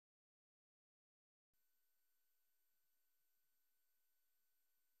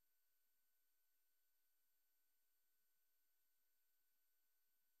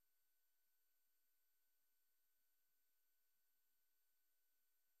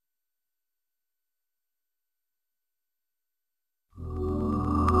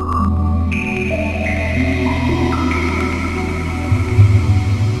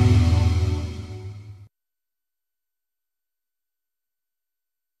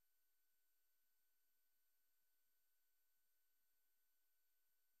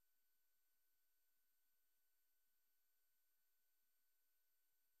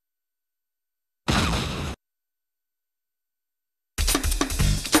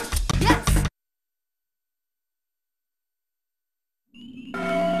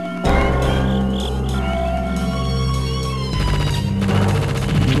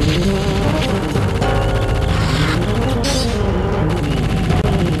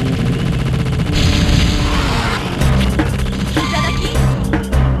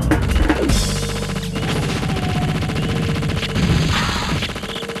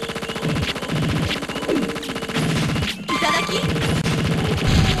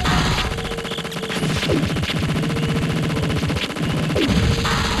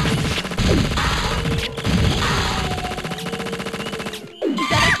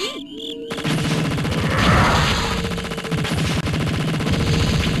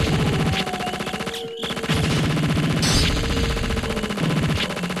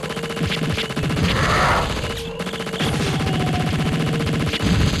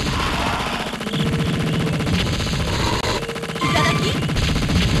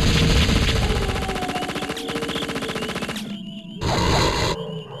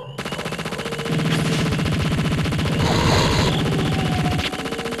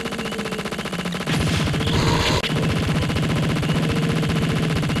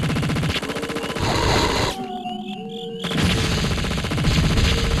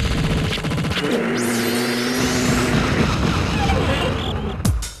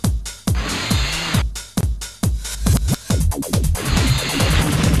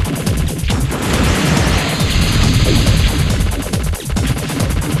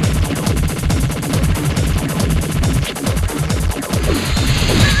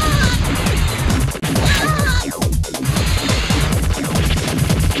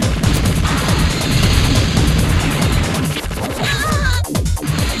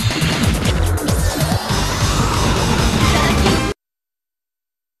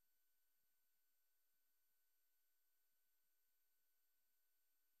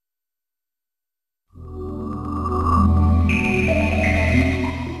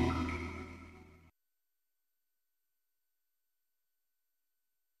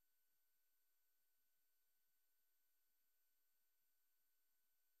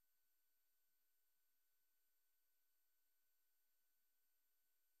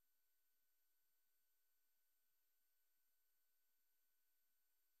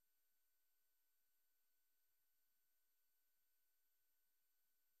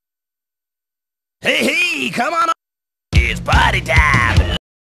Hey, hey, come on up. It's party time.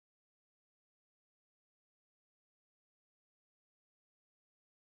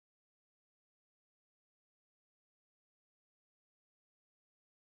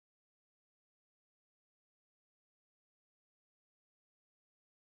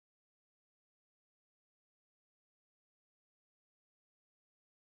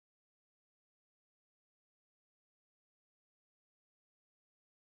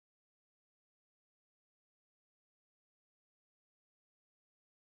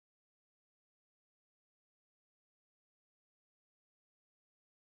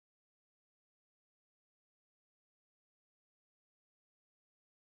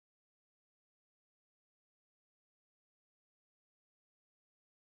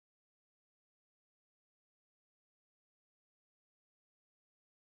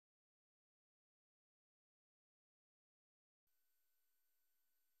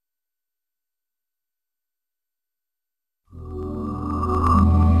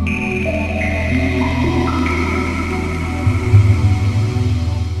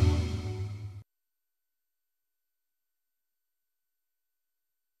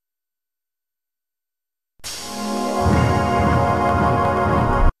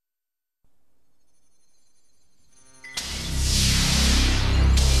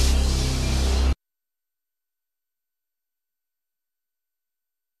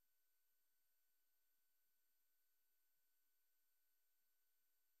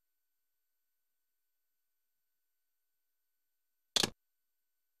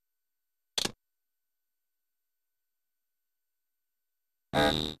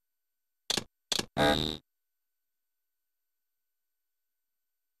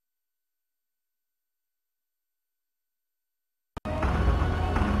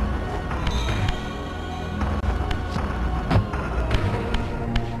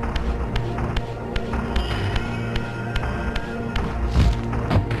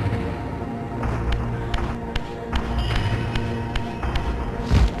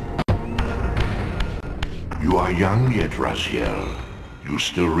 You are young yet, Raziel. You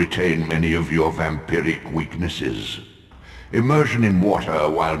still retain many of your vampiric weaknesses. Immersion in water,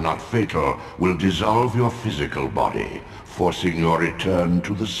 while not fatal, will dissolve your physical body, forcing your return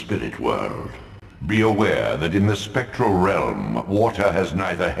to the spirit world. Be aware that in the spectral realm, water has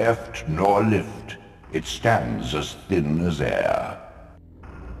neither heft nor lift. It stands as thin as air.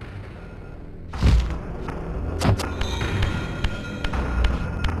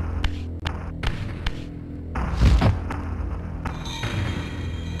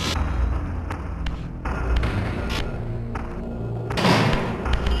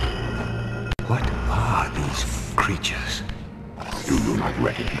 What are these creatures? Do you not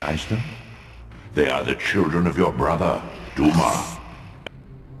recognize them? They are the children of your brother, Duma.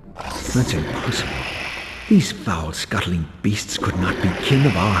 That's impossible. These foul, scuttling beasts could not be kin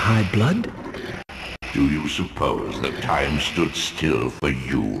of our high blood. Do you suppose that time stood still for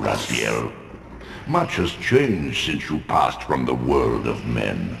you, Raziel? Much has changed since you passed from the world of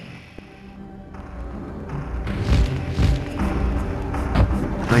men.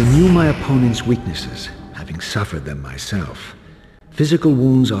 I knew my opponent's weaknesses, having suffered them myself. Physical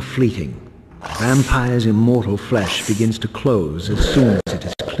wounds are fleeting. Vampire's immortal flesh begins to close as soon as it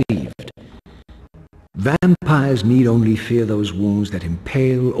is cleaved. Vampires need only fear those wounds that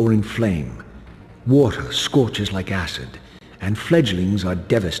impale or inflame. Water scorches like acid, and fledglings are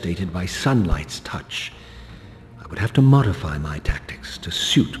devastated by sunlight's touch. I would have to modify my tactics to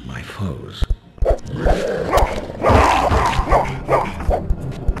suit my foes.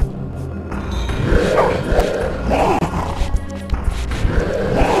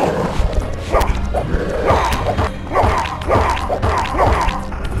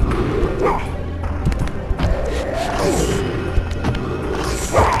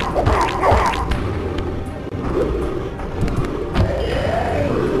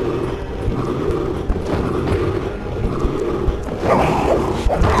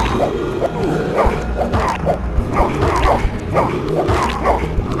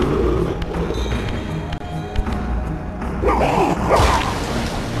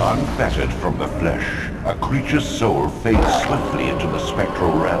 Unfettered from the flesh, a creature's soul fades swiftly into the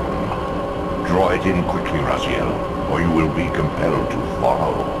spectral realm. Draw it in quickly, Raziel, or you will be compelled to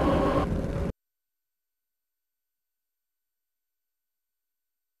follow.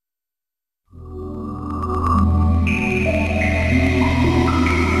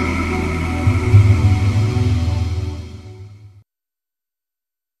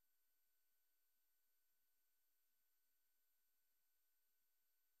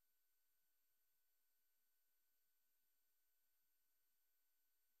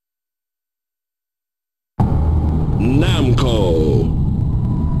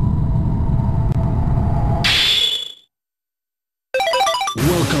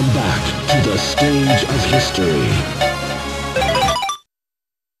 page of history.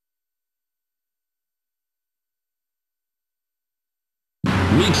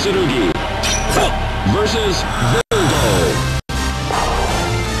 Mitsurugi versus Virgo.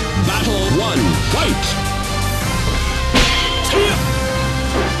 Battle 1, fight!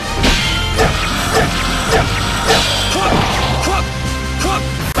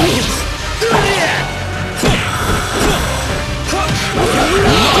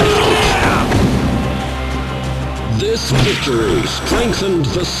 This victory strengthened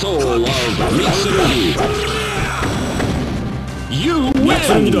the soul of Mitsurugi. You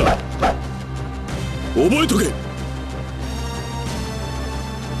win!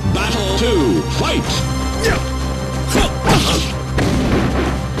 Battle 2, fight!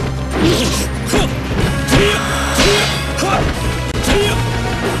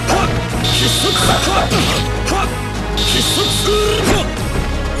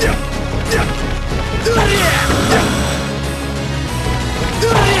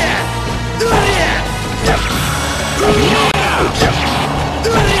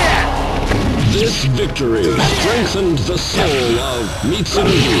 This victory strengthened the soul of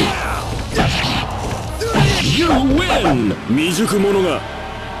Mitsurugi. You win!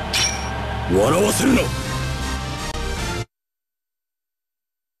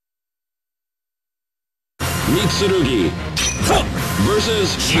 Mitsurugi versus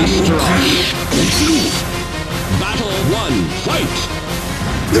Asteroid. Battle 1, fight!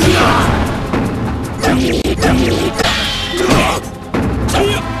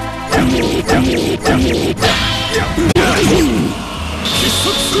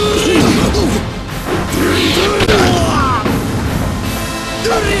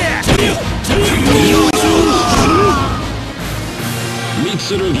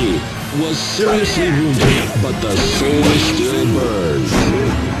 Mitsurugi was seriously wounded, but the sword still burns.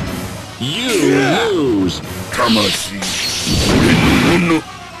 You lose!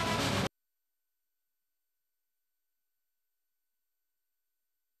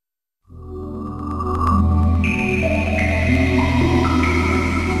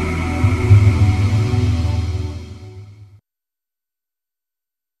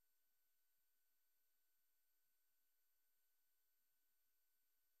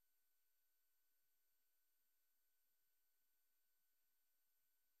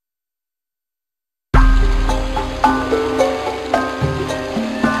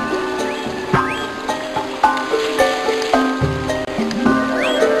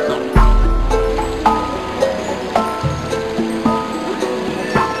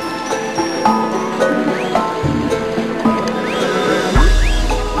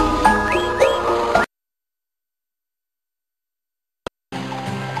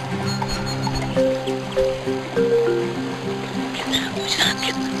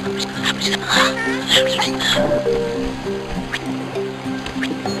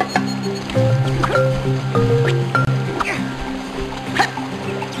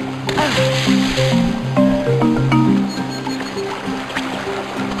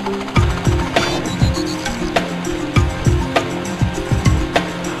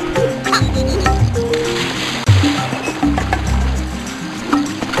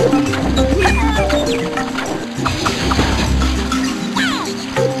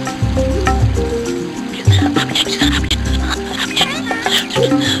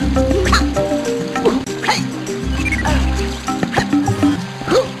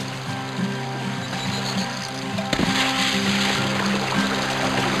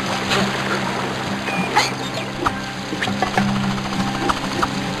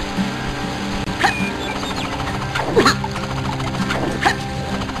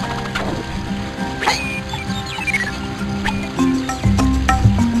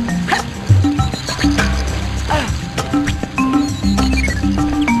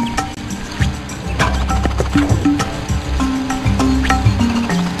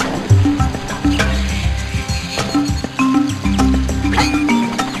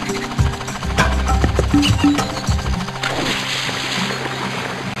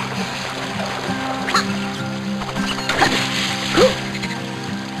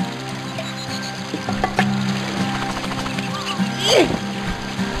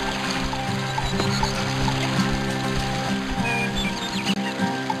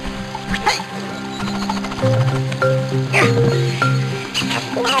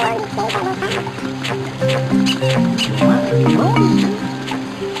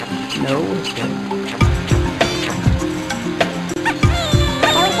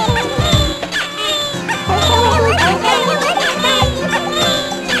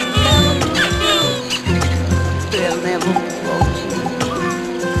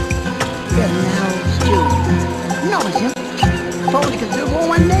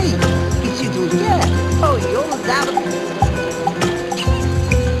 418. Y si tú quieres, oh, yo lo daba.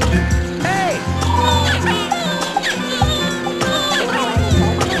 Hey!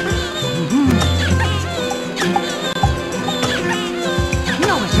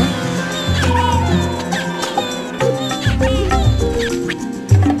 No, monsieur.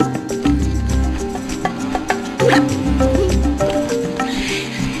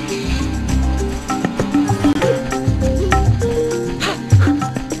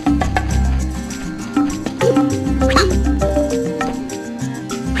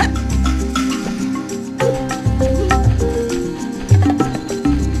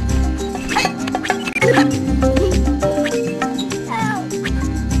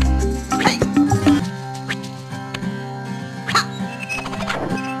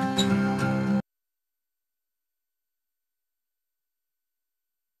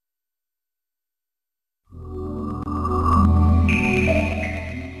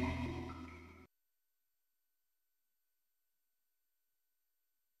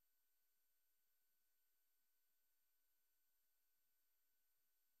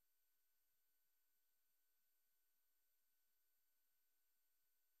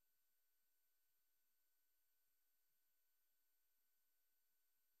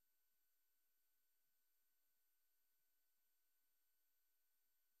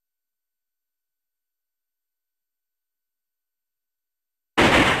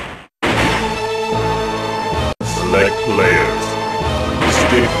 Select players.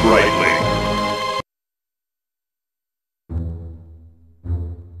 Stick brightly.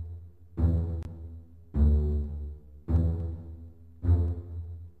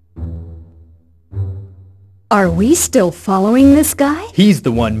 Are we still following this guy? He's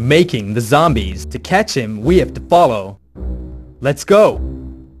the one making the zombies. To catch him, we have to follow. Let's go!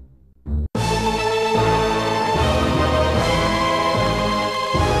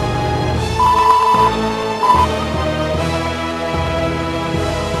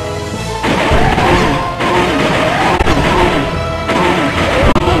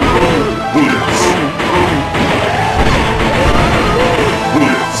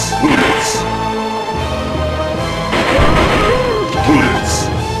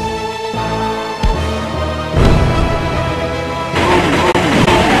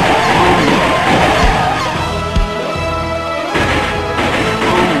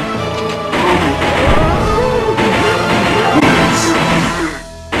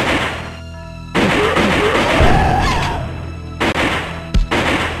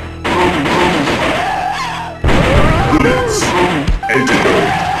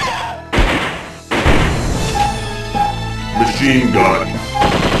 Machine gun.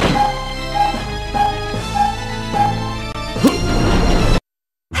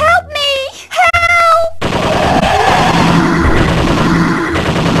 Help me! Help!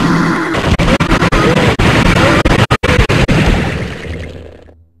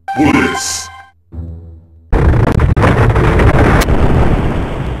 Bullets.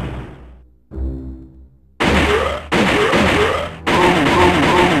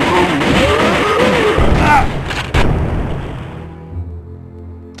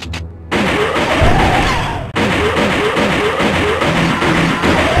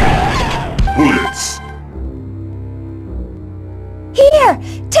 Bullets. Here!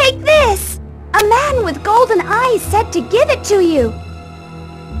 Take this! A man with golden eyes said to give it to you.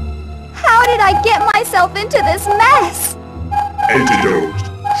 How did I get myself into this mess? Antidote.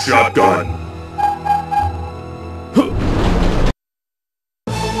 Shotgun.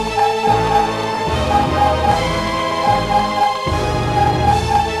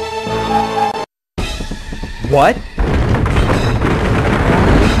 What?